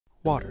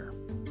Water.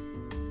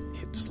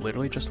 It's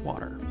literally just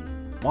water.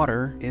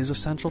 Water is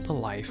essential to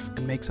life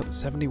and makes up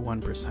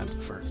 71%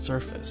 of Earth's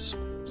surface.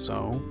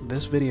 So,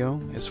 this video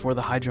is for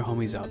the Hydro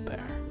homies out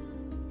there.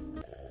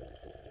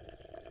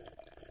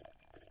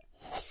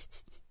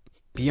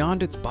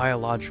 Beyond its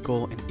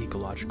biological and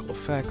ecological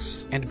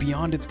effects, and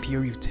beyond its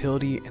pure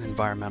utility and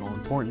environmental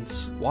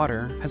importance,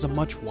 water has a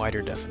much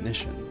wider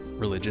definition.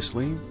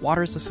 Religiously,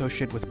 water is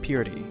associated with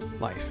purity,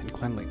 life, and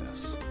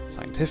cleanliness.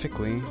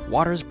 Scientifically,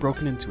 water is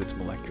broken into its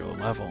molecular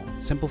level,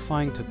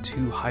 simplifying to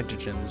 2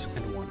 hydrogens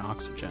and 1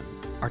 oxygen.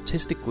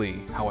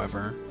 Artistically,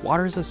 however,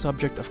 water is a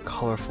subject of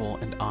colorful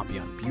and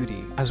ambient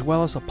beauty, as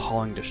well as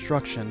appalling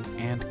destruction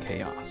and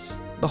chaos.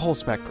 The whole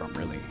spectrum,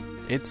 really.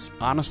 It's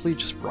honestly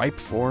just ripe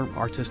for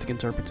artistic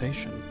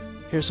interpretation.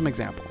 Here's some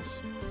examples.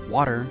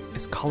 Water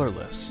is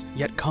colorless,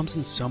 yet comes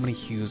in so many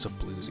hues of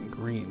blues and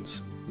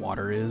greens.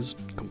 Water is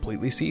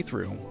completely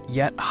see-through,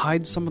 yet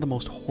hides some of the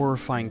most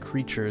horrifying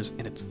creatures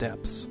in its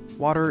depths.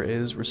 Water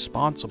is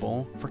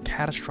responsible for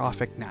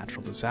catastrophic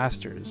natural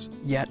disasters,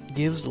 yet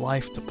gives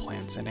life to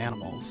plants and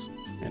animals.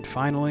 And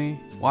finally,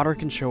 water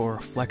can show a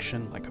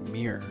reflection like a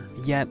mirror,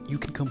 yet you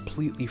can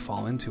completely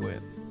fall into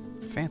it.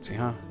 Fancy,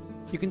 huh?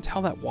 You can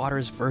tell that water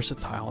is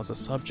versatile as a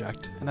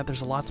subject and that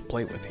there's a lot to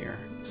play with here.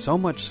 So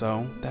much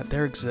so that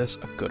there exists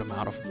a good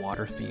amount of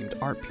water-themed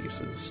art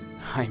pieces.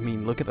 I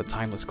mean, look at the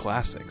timeless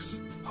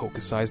classics.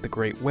 Hokusai's The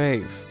Great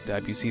Wave,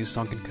 Debussy's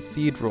Sunken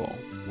Cathedral,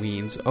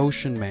 Ween's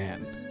Ocean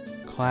Man.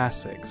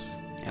 Classics.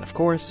 And of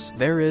course,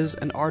 there is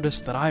an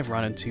artist that I've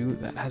run into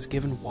that has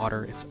given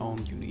water its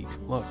own unique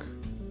look.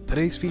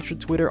 Today's featured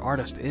Twitter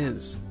artist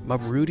is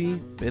Maruti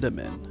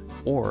Bidaman,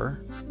 or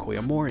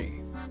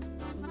Koyamori,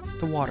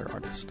 the water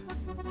artist.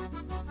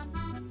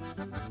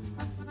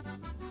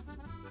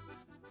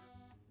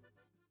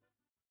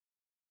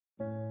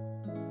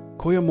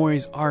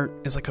 Koyamori's art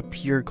is like a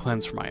pure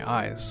cleanse for my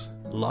eyes.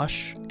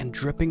 Lush and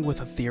dripping with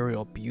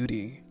ethereal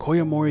beauty,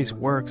 Koyamori's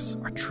works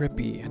are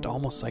trippy and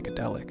almost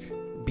psychedelic.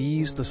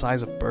 Bees the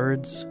size of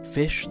birds,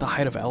 fish the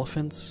height of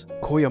elephants,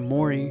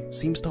 Koyamori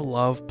seems to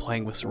love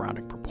playing with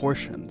surrounding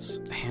proportions,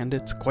 and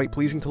it's quite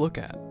pleasing to look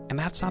at. And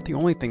that's not the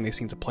only thing they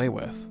seem to play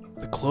with.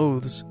 The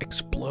clothes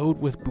explode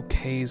with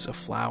bouquets of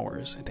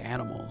flowers and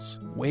animals.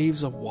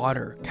 Waves of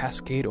water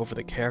cascade over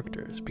the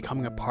characters,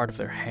 becoming a part of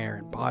their hair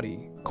and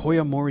body.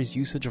 Koyamori's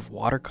usage of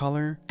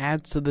watercolor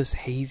adds to this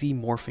hazy,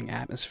 morphing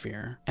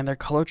atmosphere, and their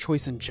color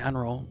choice in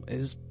general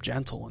is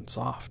gentle and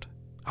soft.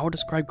 I would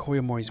describe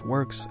Koyamori's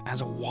works as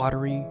a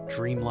watery,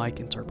 dreamlike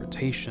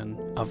interpretation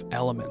of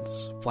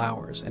elements,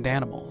 flowers, and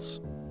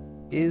animals.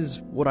 Is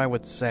what I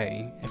would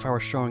say if I were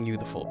showing you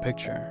the full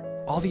picture.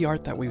 All the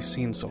art that we've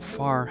seen so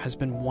far has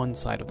been one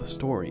side of the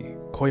story.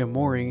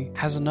 Koyamori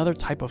has another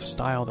type of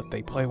style that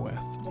they play with,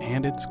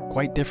 and it's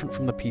quite different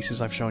from the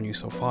pieces I've shown you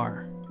so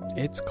far.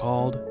 It's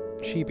called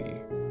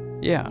chibi.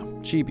 Yeah,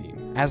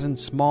 chibi, as in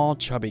small,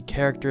 chubby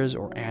characters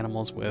or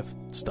animals with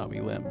stubby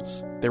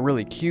limbs. They're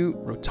really cute,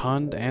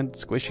 rotund, and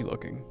squishy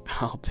looking.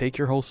 I'll take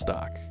your whole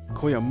stock.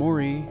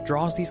 Koyamori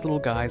draws these little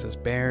guys as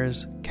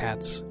bears,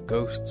 cats,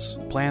 ghosts,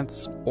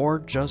 plants, or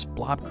just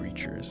blob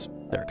creatures.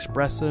 They're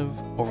expressive,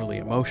 overly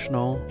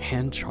emotional,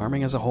 and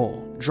charming as a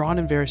whole. Drawn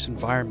in various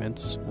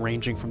environments,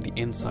 ranging from the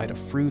inside of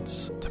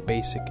fruits to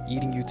basic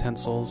eating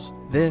utensils,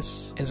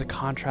 this is a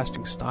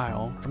contrasting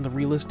style from the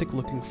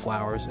realistic-looking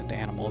flowers and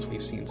animals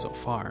we've seen so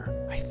far.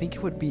 I think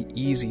it would be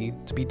easy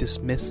to be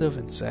dismissive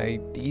and say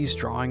these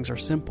drawings are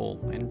simple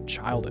and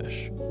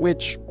childish,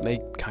 which they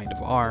kind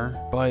of are,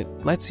 but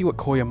let's see what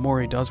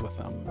Koyamori does with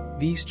them.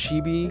 These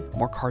chibi,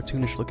 more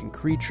cartoonish-looking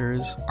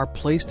creatures are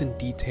placed in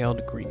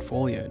detailed green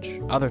foliage.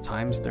 Other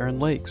times, they're in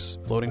lakes,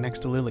 floating next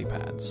to lily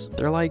pads.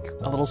 They're like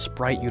a little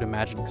sprite you'd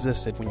imagine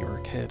existed when you were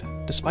a kid.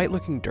 Despite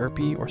looking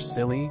derpy or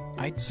silly,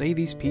 I'd say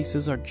these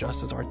pieces are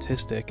just as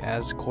artistic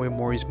as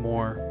Koyamori's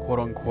more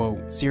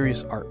quote-unquote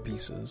serious art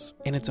pieces.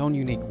 In its own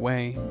unique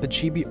way, the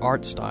chibi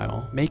art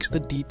style makes the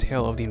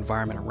detail of the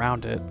environment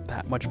around it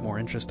that much more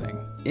interesting.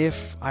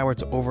 If I were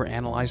to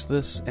overanalyze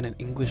this in an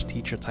English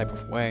teacher type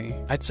of way,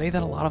 I'd say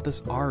that a lot of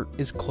this art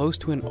is close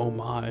to an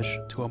homage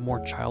to a more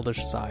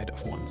childish side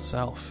of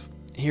oneself.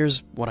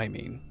 Here's what I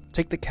mean.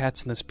 Take the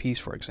cats in this piece,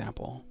 for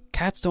example.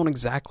 Cats don't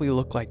exactly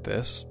look like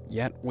this,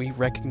 yet we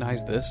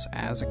recognize this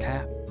as a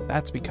cat.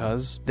 That's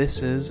because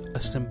this is a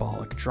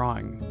symbolic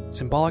drawing.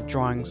 Symbolic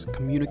drawings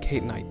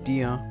communicate an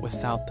idea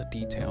without the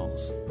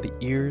details. The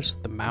ears,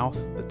 the mouth,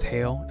 the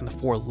tail, and the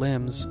 4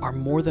 limbs are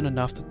more than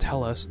enough to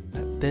tell us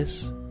that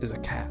this is a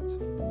cat.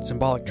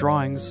 Symbolic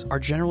drawings are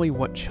generally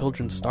what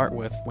children start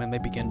with when they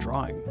begin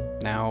drawing.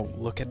 Now,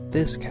 look at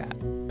this cat.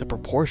 The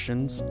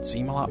proportions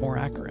seem a lot more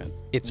accurate.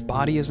 Its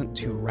body isn't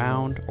too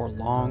round or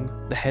long,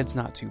 the head's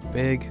not too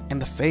big, and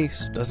the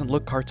face doesn't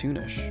look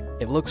cartoonish.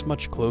 It looks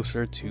much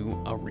closer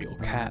to a real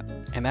cat.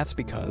 And that's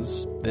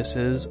because this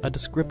is a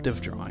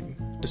descriptive drawing.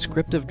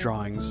 Descriptive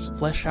drawings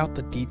flesh out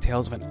the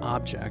details of an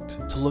object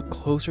to look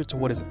closer to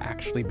what is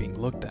actually being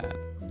looked at.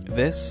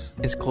 This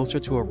is closer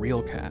to a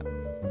real cat.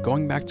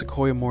 Going back to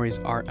Koyamori's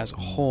art as a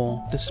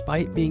whole,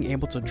 despite being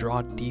able to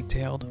draw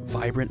detailed,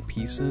 vibrant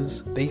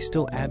pieces, they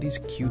still add these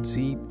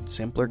cutesy,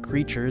 simpler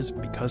creatures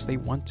because they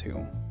want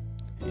to.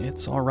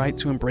 It's alright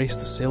to embrace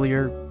the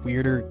sillier,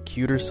 weirder,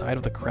 cuter side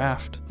of the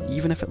craft,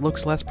 even if it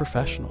looks less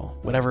professional,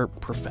 whatever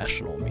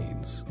professional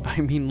means.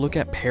 I mean, look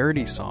at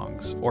parody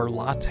songs or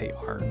latte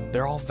art.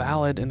 They're all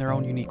valid in their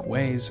own unique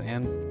ways,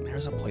 and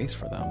there's a place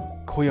for them.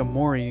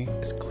 Koyamori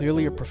is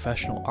clearly a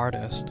professional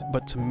artist,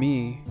 but to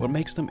me, what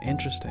makes them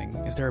interesting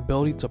is their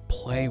ability to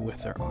play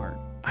with their art.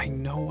 I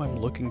know I'm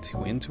looking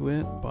too into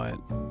it, but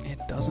it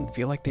doesn't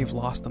feel like they've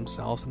lost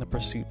themselves in the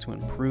pursuit to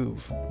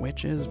improve,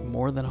 which is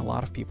more than a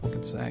lot of people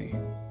can say.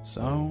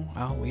 So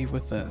I'll leave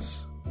with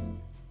this.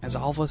 As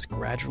all of us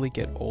gradually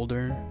get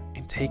older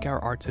and take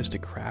our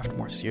artistic craft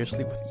more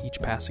seriously with each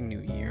passing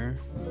new year,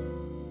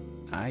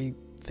 I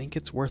think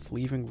it's worth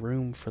leaving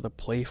room for the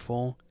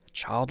playful,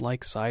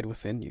 childlike side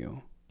within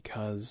you,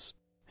 because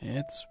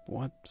it's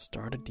what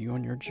started you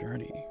on your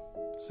journey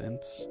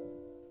since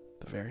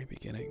the very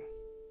beginning.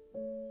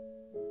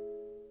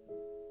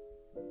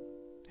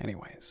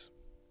 Anyways,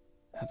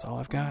 that's all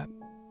I've got.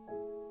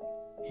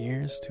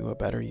 Here's to a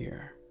better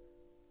year.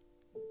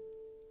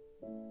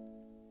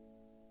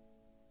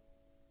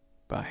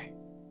 Bye.